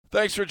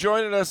Thanks for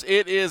joining us.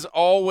 It is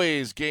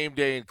always game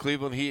day in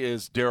Cleveland. He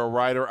is Daryl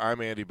Ryder. I'm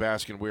Andy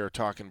Baskin. We are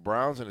talking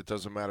Browns, and it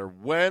doesn't matter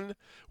when,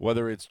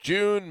 whether it's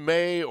June,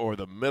 May, or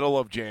the middle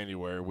of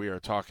January, we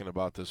are talking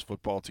about this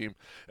football team.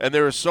 And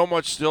there is so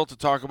much still to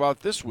talk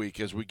about this week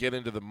as we get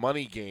into the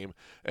money game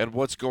and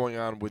what's going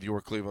on with your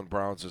Cleveland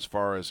Browns as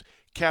far as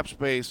cap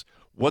space,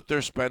 what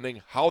they're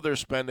spending, how they're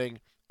spending.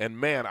 And,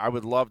 man, I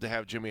would love to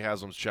have Jimmy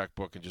Haslam's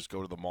checkbook and just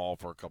go to the mall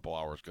for a couple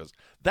hours because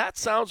that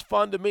sounds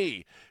fun to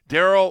me.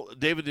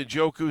 David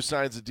Njoku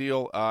signs a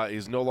deal.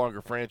 He's no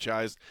longer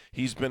franchised.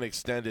 He's been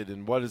extended.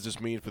 And what does this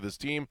mean for this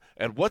team?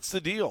 And what's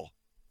the deal?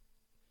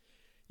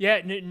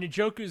 Yeah,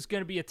 Njoku is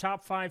going to be a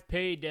top 5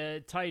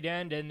 paid tight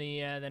end, and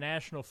the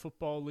National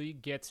Football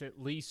League gets at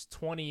least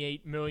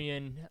 $28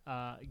 million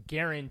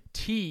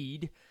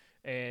guaranteed.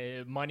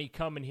 Money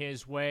coming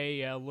his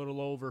way, a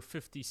little over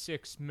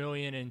 $56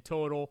 million in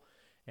total.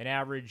 An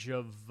average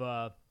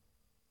of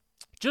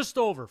just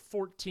over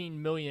 $14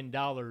 million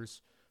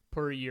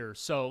per year.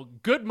 So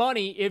good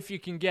money if you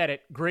can get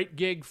it. Great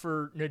gig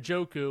for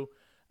Njoku,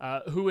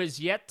 who has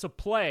yet to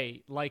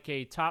play like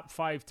a top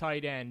 5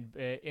 tight end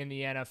in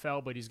the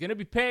NFL, but he's going to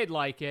be paid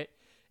like it,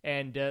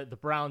 and the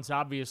Browns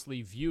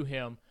obviously view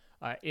him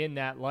in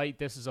that light.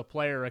 This is a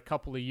player a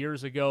couple of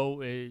years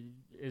ago,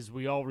 as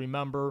we all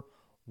remember,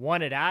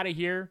 wanted out of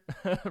here,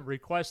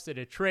 requested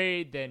a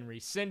trade, then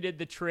rescinded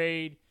the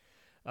trade.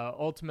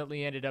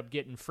 Ultimately ended up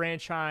getting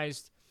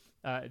franchised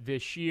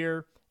this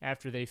year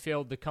after they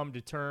failed to come to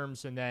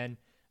terms, and then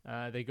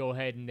they go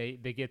ahead and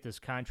they get this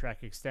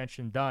contract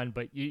extension done.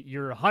 But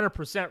you're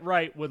 100%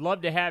 right. Would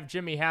love to have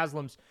Jimmy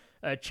Haslam's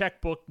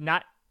checkbook.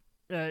 Not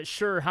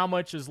sure how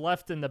much is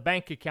left in the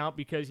bank account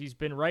because he's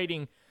been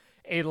writing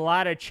a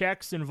lot of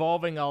checks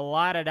involving a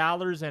lot of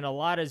dollars and a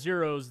lot of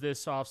zeros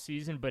this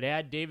offseason. But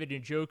add David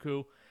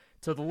Njoku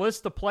to the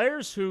list of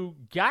players who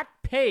got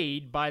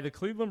paid by the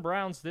Cleveland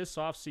Browns this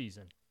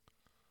offseason.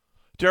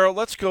 Daryl,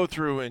 let's go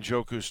through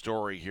Njoku's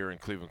story here in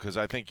Cleveland because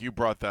I think you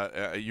brought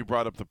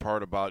up the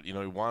part about he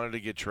wanted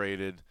to get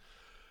traded.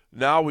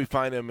 Now we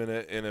find him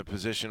in a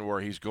position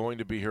where he's going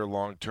to be here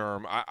long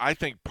term. I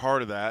think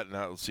part of that, and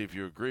I'll see if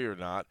you agree or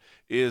not,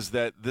 is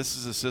that this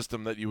is a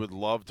system that you would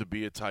love to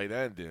be a tight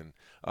end in.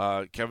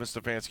 Kevin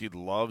Stefanski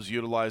loves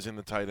utilizing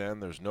the tight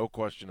end. There's no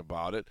question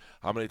about it.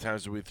 How many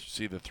times do we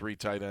see the 3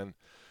 tight end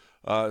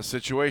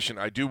situation?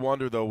 I do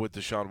wonder, though, with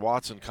Deshaun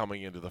Watson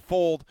coming into the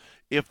fold,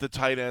 if the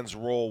tight end's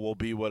role will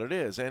be what it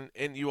is. And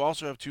you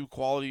also have 2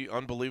 quality,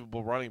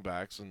 unbelievable running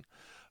backs. And,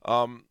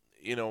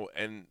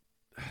 and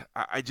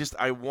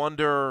I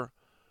wonder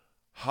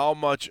how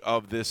much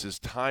of this is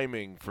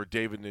timing for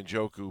David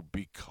Njoku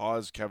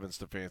because Kevin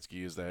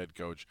Stefanski is the head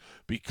coach,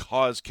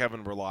 because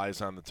Kevin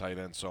relies on the tight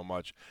end so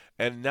much.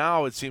 And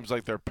now it seems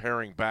like they're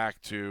paring back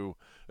to,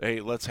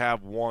 hey, let's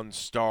have 1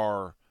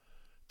 star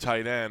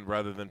tight end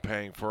rather than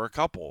paying for a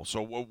couple.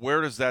 So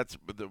where does that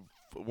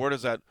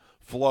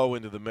flow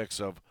into the mix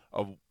of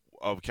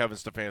Kevin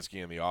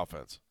Stefanski and the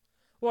offense?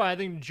 Well, I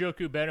think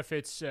Njoku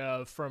benefits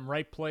from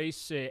right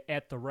place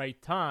at the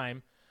right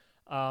time.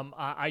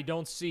 I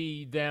don't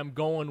see them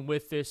going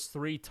with this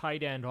 3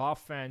 tight end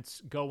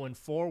offense going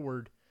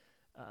forward,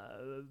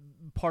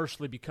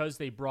 partially because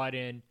they brought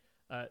in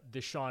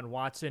Deshaun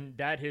Watson.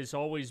 That has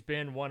always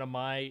been one of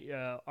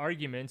my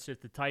arguments.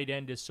 If the tight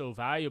end is so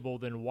valuable,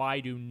 then why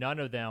do none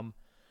of them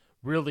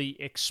really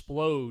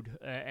explode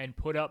and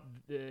put up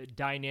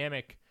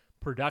dynamic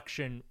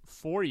production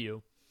for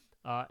you?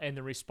 And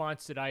the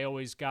response that I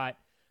always got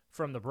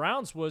from the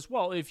Browns was,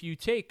 well, if you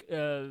take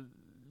the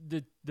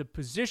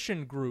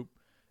position group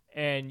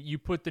and you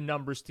put the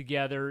numbers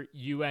together,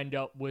 you end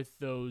up with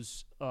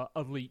those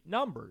elite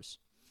numbers.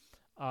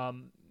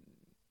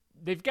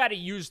 They've got to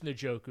use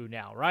Njoku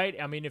now, right?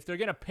 I mean, if they're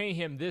going to pay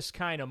him this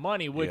kind of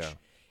money, which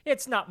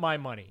it's not my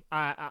money.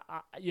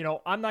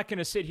 I'm not going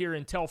to sit here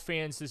and tell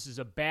fans this is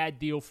a bad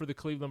deal for the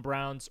Cleveland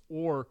Browns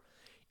or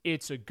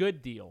it's a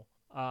good deal.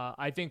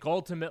 I think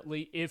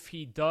ultimately if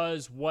he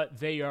does what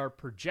they are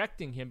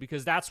projecting him,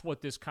 because that's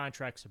what this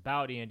contract's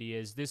about, Andy,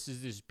 is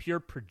this pure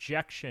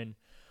projection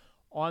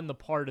on the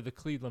part of the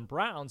Cleveland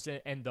Browns.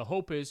 And the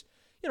hope is,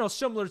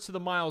 similar to the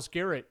Myles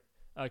Garrett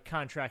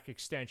contract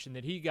extension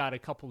that he got a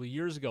couple of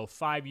years ago,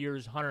 5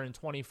 years,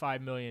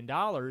 $125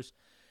 million.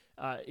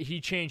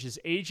 He changed his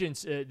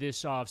agents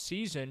this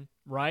offseason,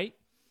 right?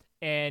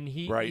 And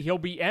he'll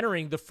be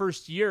entering the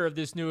first year of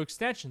this new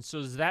extension.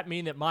 So does that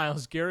mean that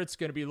Myles Garrett's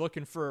going to be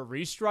looking for a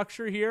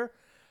restructure here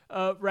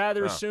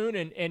rather soon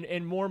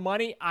and more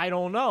money? I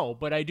don't know.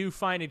 But I do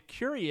find it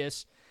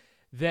curious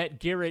that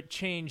Garrett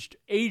changed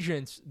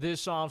agents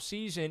this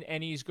offseason,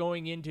 and he's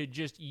going into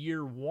just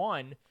year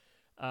 1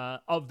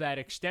 of that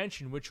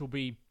extension, which will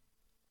be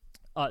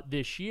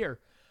this year.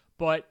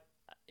 But,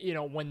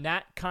 when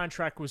that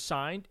contract was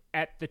signed,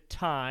 at the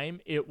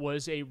time, it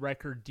was a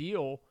record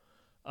deal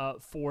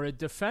for a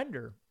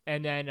defender.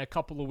 And then a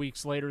couple of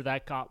weeks later,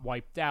 that got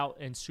wiped out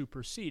and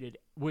superseded,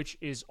 which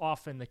is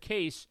often the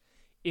case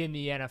in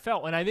the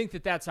NFL. And I think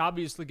that that's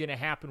obviously going to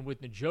happen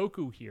with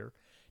Njoku here.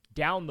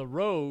 down the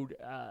road,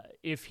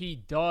 if he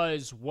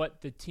does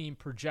what the team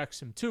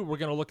projects him to, we're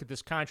going to look at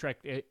this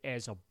contract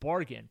as a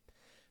bargain.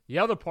 The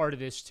other part of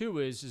this, too,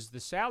 is the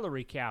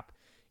salary cap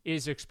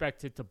is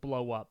expected to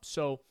blow up.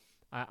 So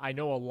I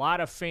know a lot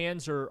of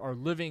fans are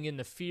living in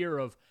the fear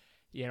of,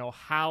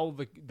 how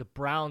the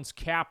Browns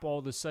cap all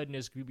of a sudden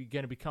is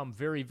going to become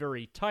very,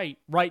 very tight.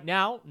 Right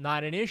now,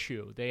 not an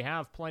issue. They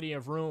have plenty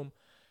of room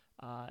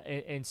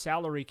and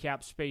salary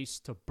cap space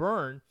to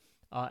burn,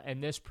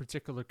 and this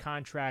particular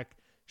contract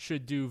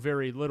should do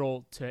very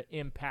little to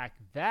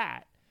impact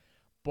that.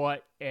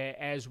 But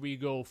as we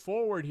go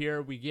forward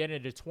here, we get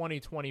into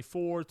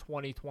 2024,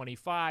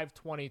 2025,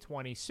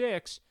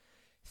 2026,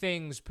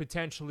 things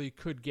potentially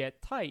could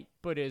get tight.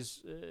 But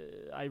as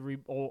I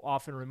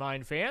often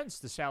remind fans,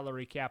 the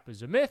salary cap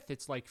is a myth.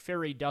 It's like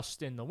fairy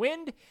dust in the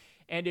wind.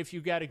 And if you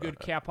got a good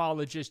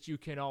capologist, you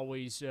can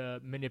always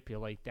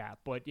manipulate that.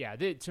 But, yeah,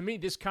 to me,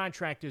 this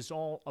contract is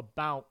all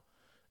about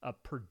a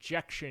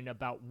projection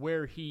about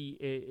where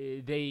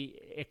they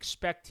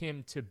expect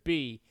him to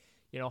be.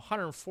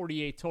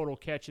 148 total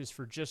catches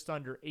for just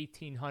under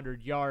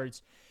 1,800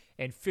 yards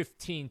and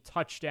 15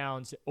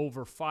 touchdowns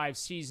over 5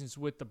 seasons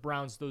with the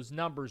Browns. Those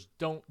numbers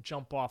don't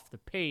jump off the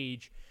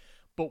page.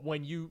 But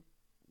when you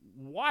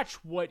watch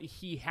what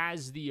he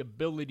has the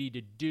ability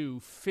to do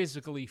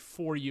physically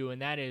for you,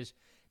 and that is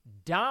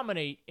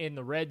dominate in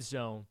the red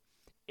zone,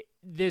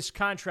 this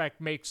contract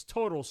makes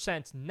total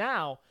sense.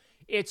 Now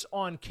it's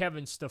on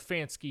Kevin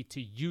Stefanski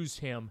to use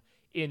him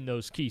in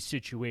those key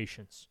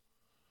situations.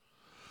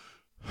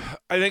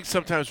 I think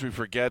sometimes we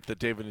forget that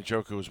David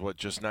Njoku was,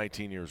 just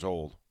 19 years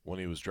old when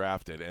he was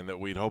drafted, and that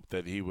we'd hoped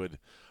that he would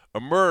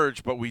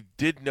emerge, but we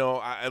did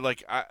know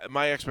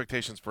my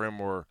expectations for him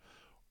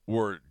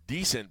were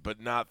decent,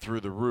 but not through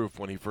the roof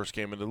when he first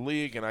came into the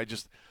league. And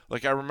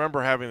I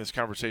remember having this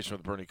conversation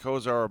with Bernie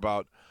Kosar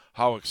about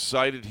how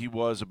excited he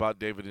was about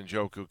David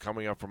Njoku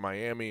coming up from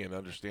Miami and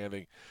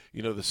understanding,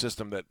 the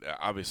system that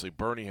obviously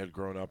Bernie had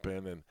grown up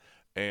in,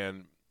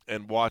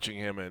 and watching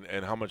him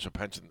and how much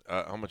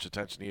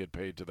attention he had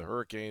paid to the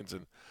Hurricanes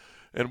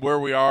and where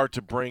we are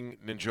to bring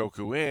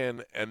Njoku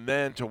in, and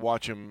then to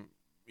watch him,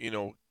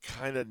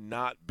 kind of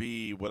not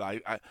be what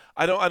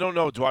I don't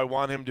know. Do I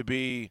want him to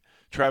be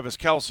Travis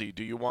Kelce?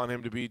 Do you want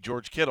him to be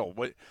George Kittle?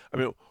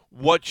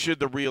 What should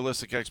the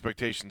realistic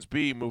expectations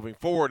be moving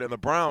forward? And the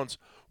Browns,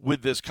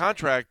 with this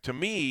contract, to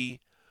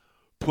me,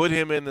 put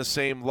him in the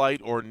same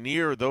light or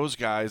near those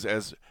guys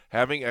as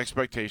having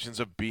expectations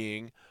of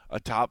being a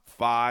top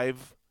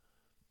 5,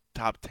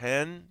 top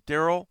 10,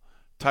 Daryl,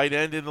 tight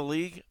end in the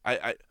league.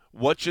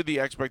 What should the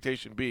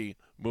expectation be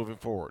moving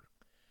forward?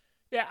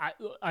 Yeah,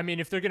 I mean,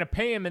 if they're going to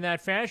pay him in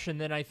that fashion,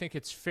 then I think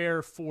it's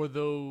fair for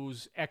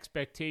those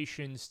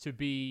expectations to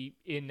be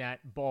in that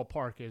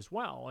ballpark as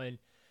well. And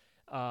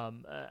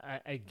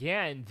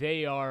again,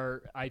 they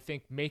are, I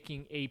think,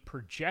 making a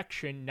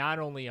projection, not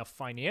only a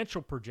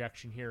financial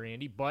projection here,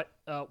 Andy, but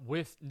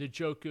with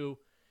Njoku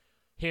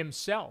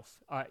himself.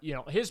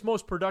 His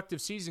most productive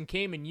season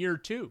came in year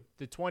 2,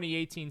 the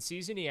 2018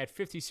 season. He had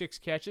 56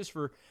 catches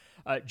for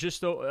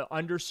just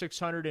under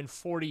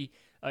 640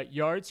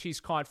 yards.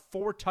 He's caught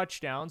 4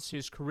 touchdowns,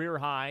 his career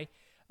high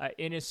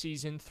in a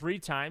season 3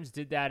 times.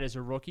 Did that as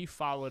a rookie,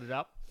 followed it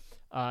up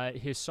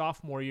his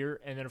sophomore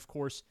year, and then, of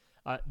course,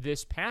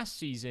 this past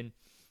season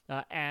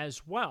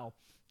as well.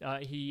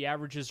 He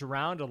averages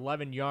around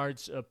 11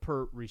 yards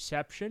per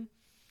reception.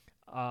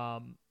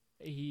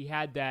 He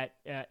had that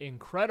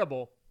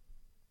incredible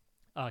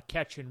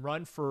catch and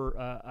run for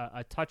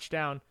a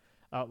touchdown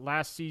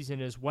last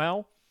season as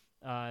well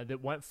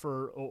that went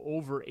for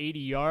over 80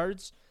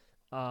 yards.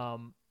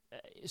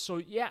 So,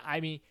 yeah, I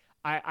mean,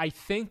 I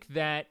think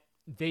that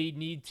they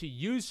need to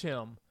use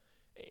him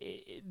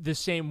the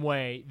same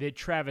way that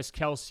Travis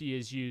Kelce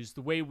is used,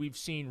 the way we've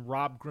seen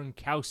Rob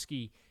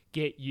Gronkowski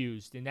get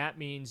used. And that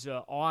means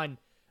on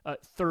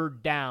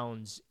third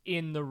downs,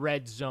 in the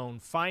red zone,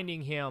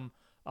 finding him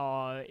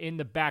in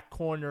the back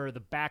corner, the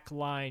back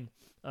line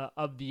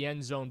of the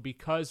end zone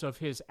because of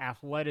his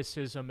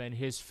athleticism and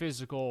his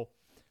physical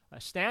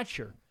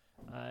stature.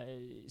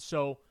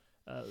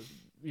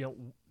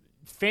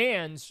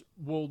 Fans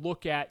will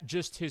look at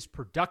just his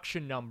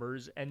production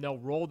numbers and they'll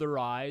roll their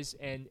eyes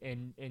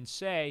and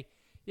say,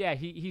 yeah,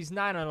 he's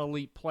not an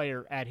elite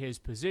player at his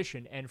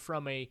position. And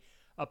from a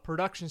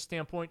production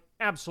standpoint,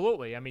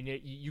 absolutely. I mean,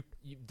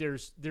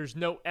 there's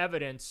no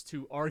evidence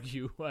to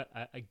argue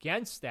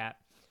against that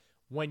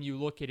when you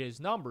look at his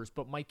numbers.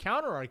 But my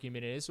counter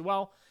argument is,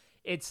 well,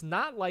 it's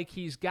not like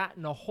he's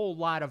gotten a whole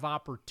lot of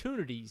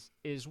opportunities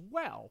as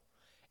well.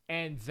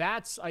 And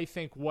that's, I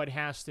think, what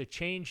has to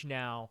change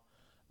now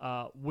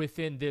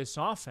within this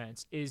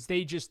offense is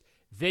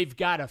they've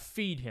got to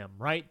feed him,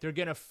 right? They're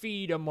going to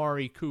feed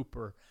Amari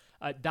Cooper.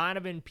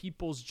 Donovan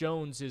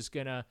Peoples-Jones is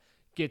going to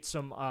get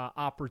some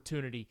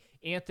opportunity.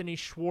 Anthony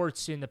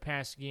Schwartz in the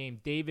past game.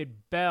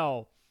 David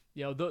Bell.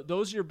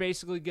 Those are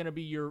basically going to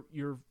be your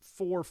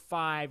 4 or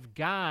 5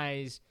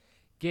 guys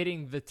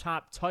getting the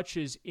top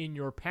touches in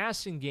your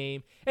passing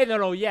game. And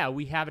then,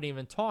 we haven't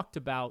even talked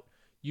about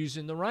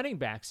using the running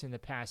backs in the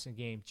passing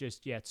game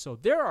just yet. So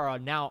there are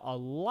now a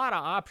lot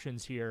of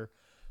options here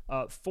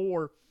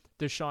for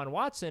Deshaun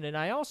Watson. And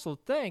I also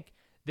think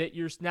that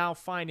you're now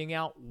finding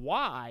out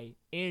why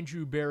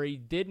Andrew Berry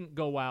didn't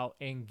go out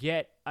and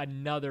get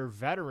another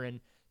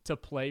veteran to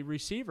play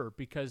receiver,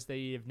 because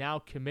they have now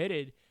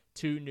committed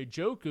to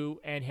Njoku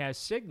and has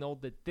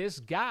signaled that this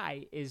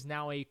guy is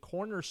now a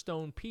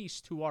cornerstone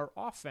piece to our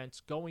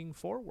offense going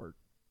forward.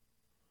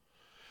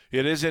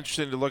 It is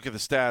interesting to look at the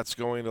stats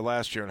going into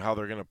last year and how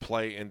they're going to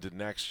play into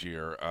next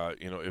year.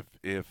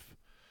 If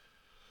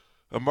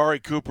Amari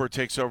Cooper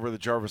takes over the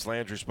Jarvis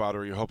Landry spot,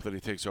 or you hope that he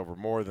takes over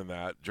more than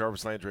that.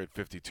 Jarvis Landry had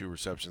 52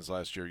 receptions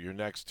last year. Your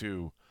next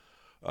two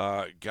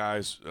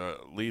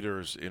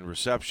leaders in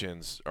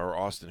receptions are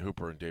Austin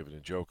Hooper and David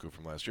Njoku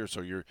from last year.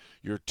 So you're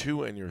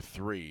 2 and you're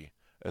 3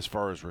 as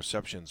far as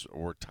receptions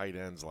or tight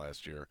ends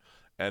last year,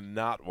 and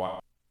not wide.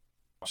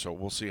 So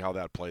we'll see how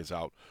that plays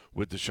out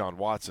with Deshaun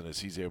Watson as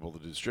he's able to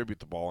distribute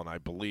the ball, and I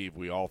believe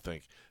we all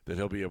think that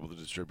he'll be able to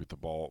distribute the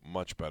ball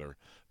much better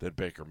than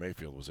Baker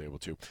Mayfield was able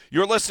to.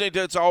 You're listening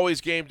to It's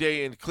Always Game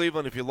Day in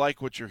Cleveland. If you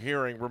like what you're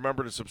hearing,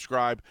 remember to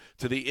subscribe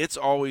to the It's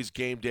Always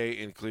Game Day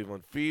in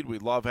Cleveland feed. We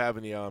love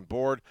having you on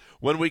board.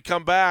 When we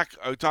come back,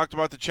 I talked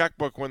about the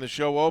checkbook when the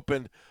show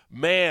opened.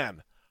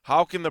 Man,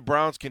 how can the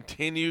Browns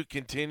continue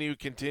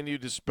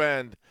to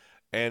spend?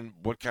 And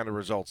what kind of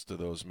results do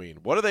those mean?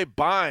 What are they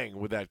buying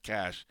with that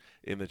cash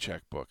in the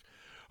checkbook?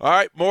 All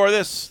right, more of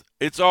this.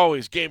 It's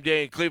Always Game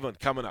Day in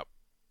Cleveland coming up.